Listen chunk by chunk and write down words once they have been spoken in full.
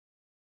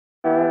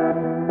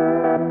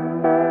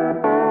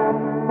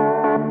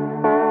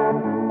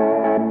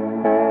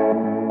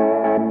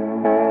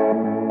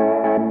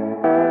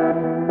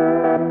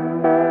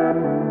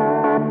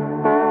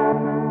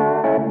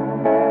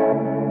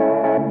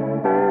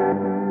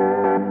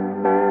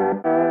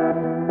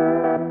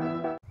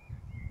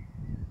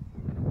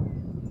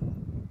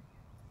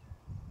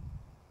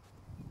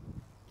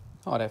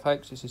there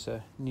folks, this is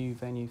a new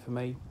venue for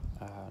me,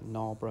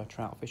 Narborough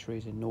Trout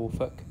Fisheries in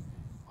Norfolk.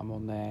 I'm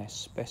on their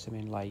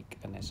Specimen Lake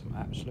and there's some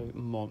absolute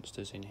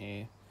monsters in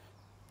here.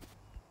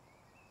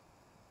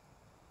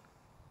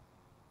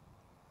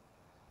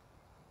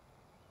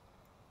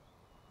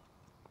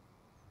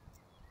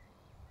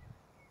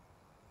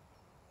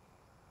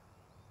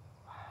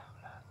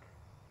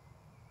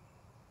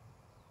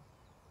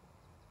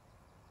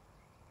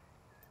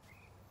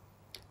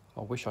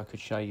 I wish I could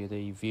show you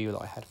the view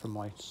that I had from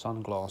my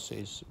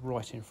sunglasses.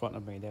 Right in front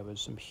of me there was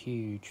some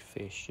huge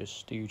fish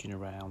just stooging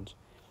around.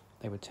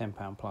 They were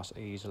 £10 plus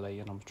easily,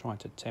 and I'm trying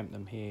to tempt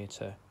them here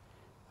to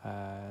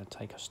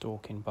take a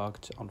stalking bug,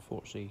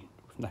 unfortunately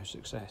with no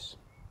success.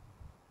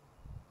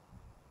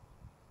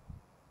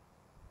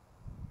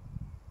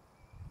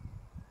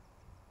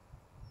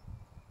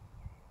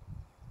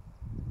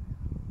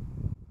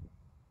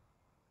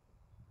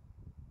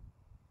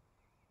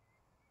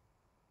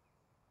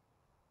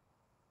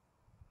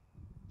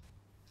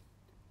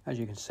 As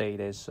you can see,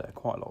 there's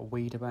quite a lot of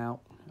weed about,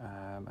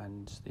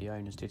 and the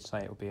owners did say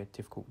it would be a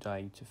difficult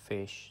day to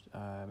fish.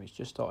 It's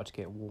just started to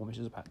get warm. This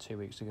was about 2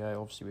 weeks ago.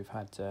 Obviously, we've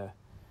had a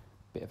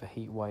bit of a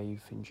heat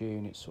wave in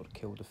June. It's sort of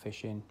killed the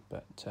fishing,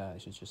 but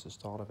this is just the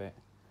start of it.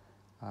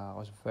 I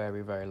was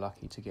very, very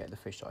lucky to get the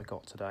fish that I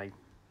got today.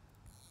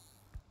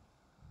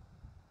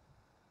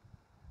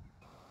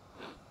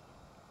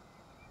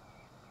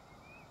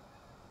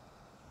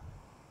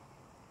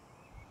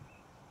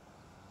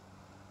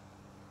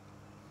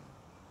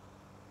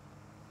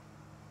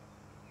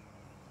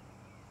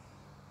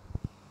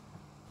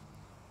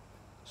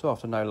 So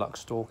after no luck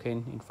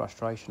stalking, in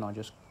frustration I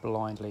just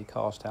blindly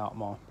cast out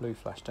my Blue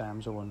Flash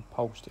Damsel and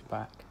pulsed it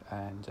back,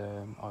 and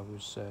I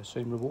was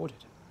soon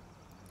rewarded.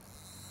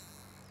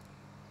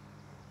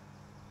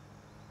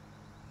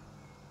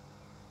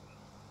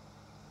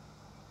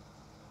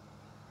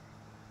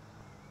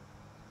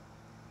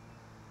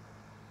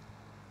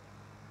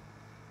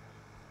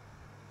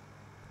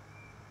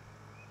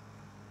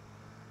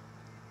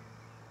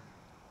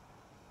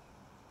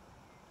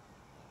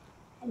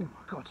 Oh my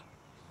God.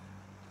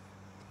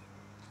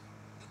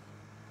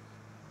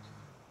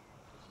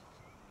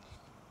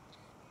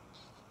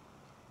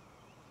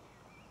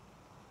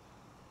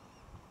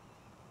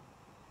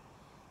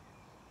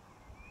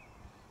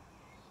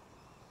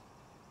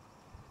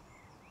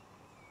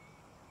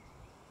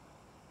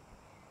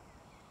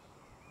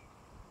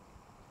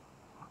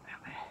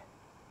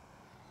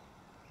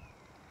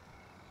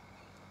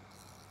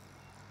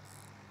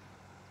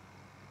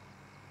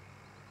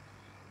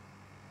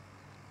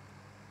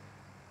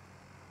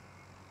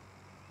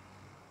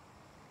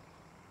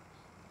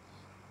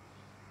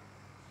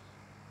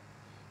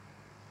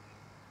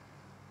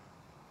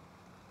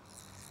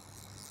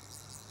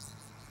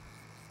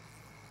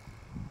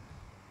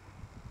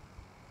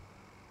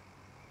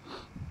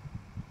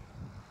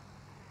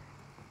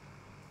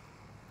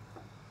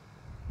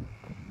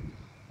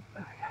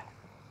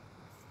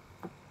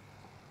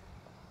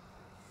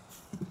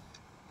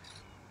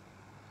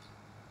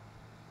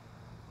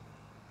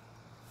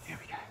 Here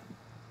we go.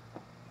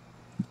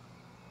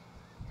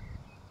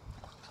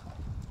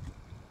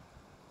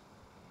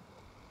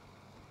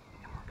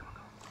 Come on, come on,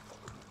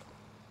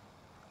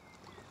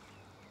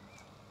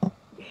 come on.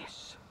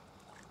 Yes.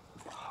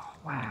 Oh,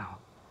 wow.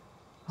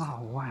 Oh,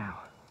 wow.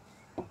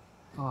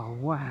 Oh,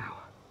 wow.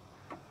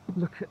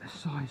 Look at the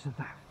size of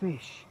that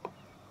fish.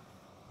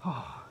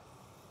 Oh.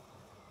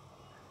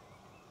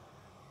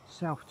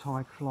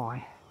 Self-tied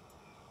fly.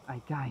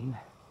 Again.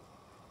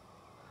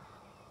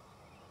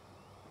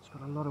 It's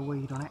got a lot of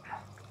weed on it.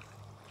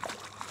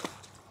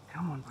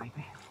 Come on,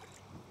 baby.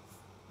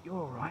 You're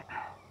all right.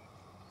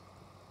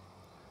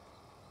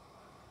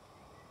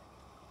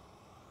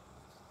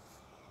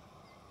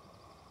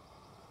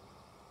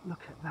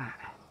 Look at that.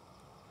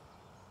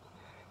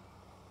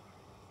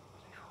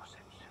 4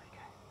 steps, there we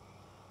go.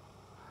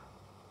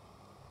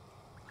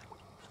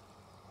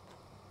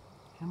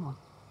 Come on,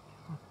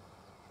 come on.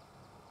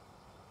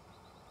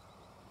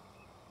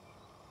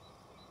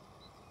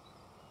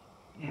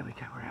 There we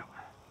go, we're out.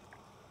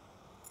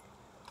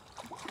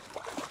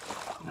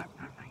 No,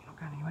 you're not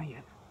going anywhere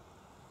yet.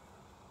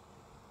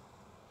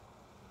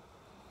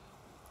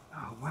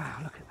 Oh wow,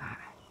 look at that.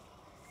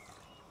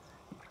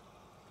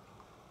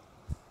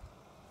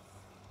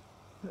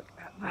 Look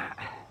at that.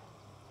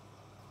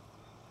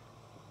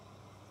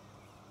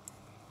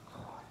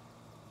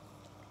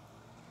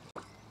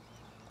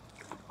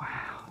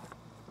 Wow.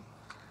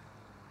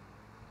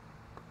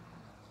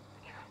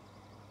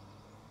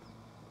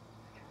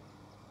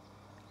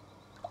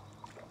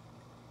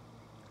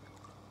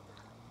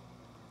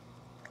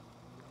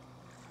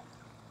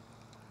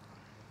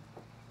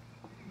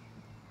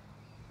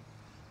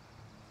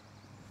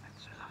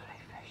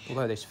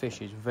 Although this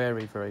fish is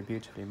very, very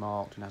beautifully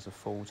marked and has a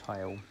full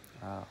tail,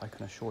 I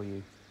can assure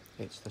you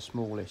it's the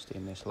smallest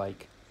in this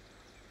lake.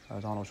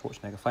 As Arnold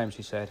Schwarzenegger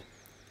famously said,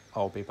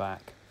 "I'll be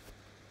back."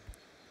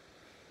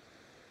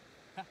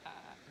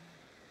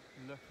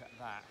 Look at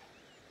that.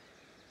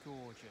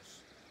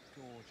 Gorgeous,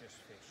 gorgeous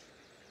fish.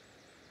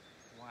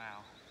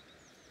 Wow.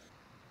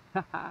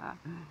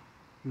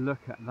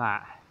 Look at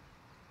that.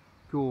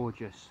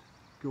 Gorgeous,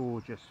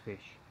 gorgeous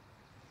fish.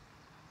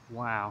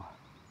 Wow.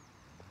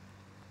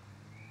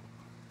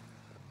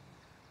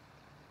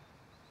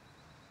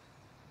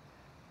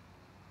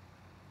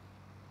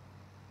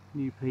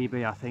 New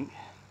PB, I think.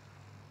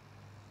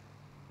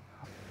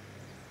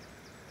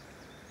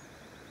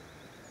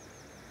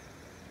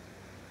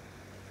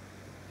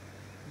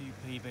 New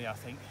PB, I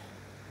think.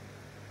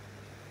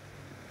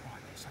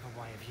 Right, let's have a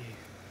weigh of you.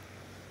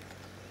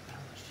 How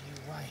much do you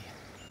weigh?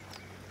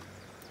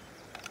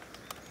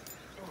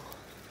 Oh.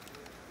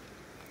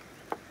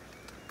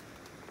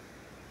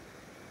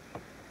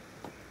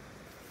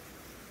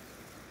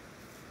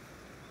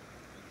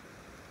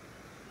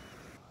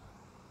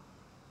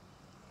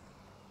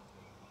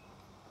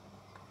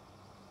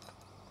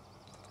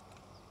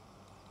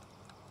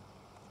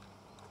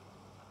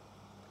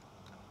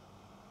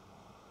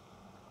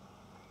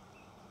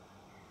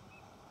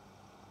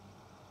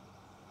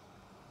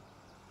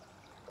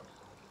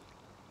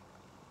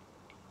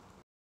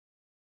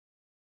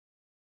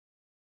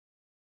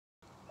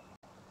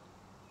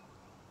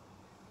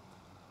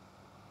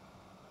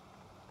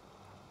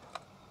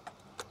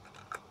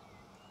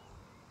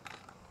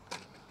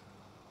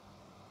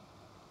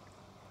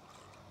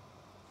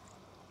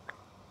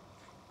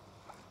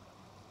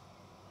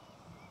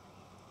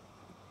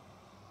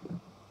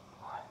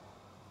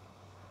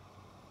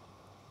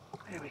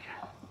 There we go.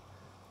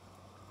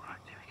 Right,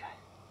 there we go.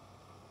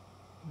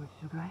 You ready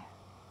to go?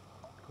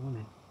 Go on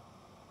then.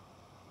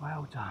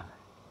 Well done.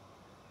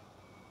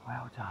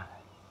 Well done.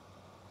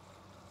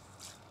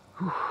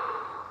 Whew.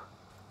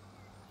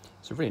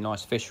 It's a really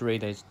nice fishery.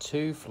 There's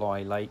 2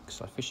 fly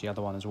lakes. I fished the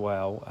other one as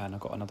well, and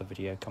I've got another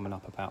video coming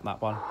up about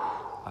that one.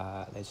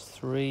 There's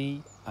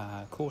 3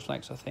 course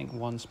lakes, I think,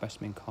 1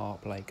 specimen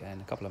carp lake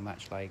and a couple of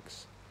match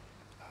lakes.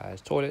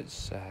 There's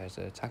toilets, there's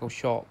a tackle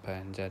shop,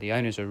 and the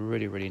owners are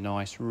really, really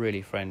nice,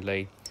 really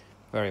friendly,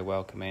 very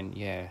welcoming.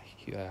 Yeah,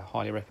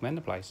 highly recommend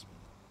the place.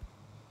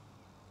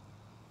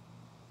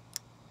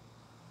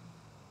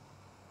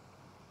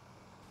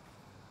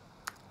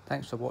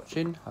 Thanks for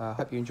watching. I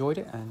hope you enjoyed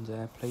it,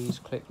 and please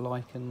click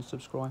like and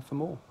subscribe for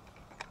more.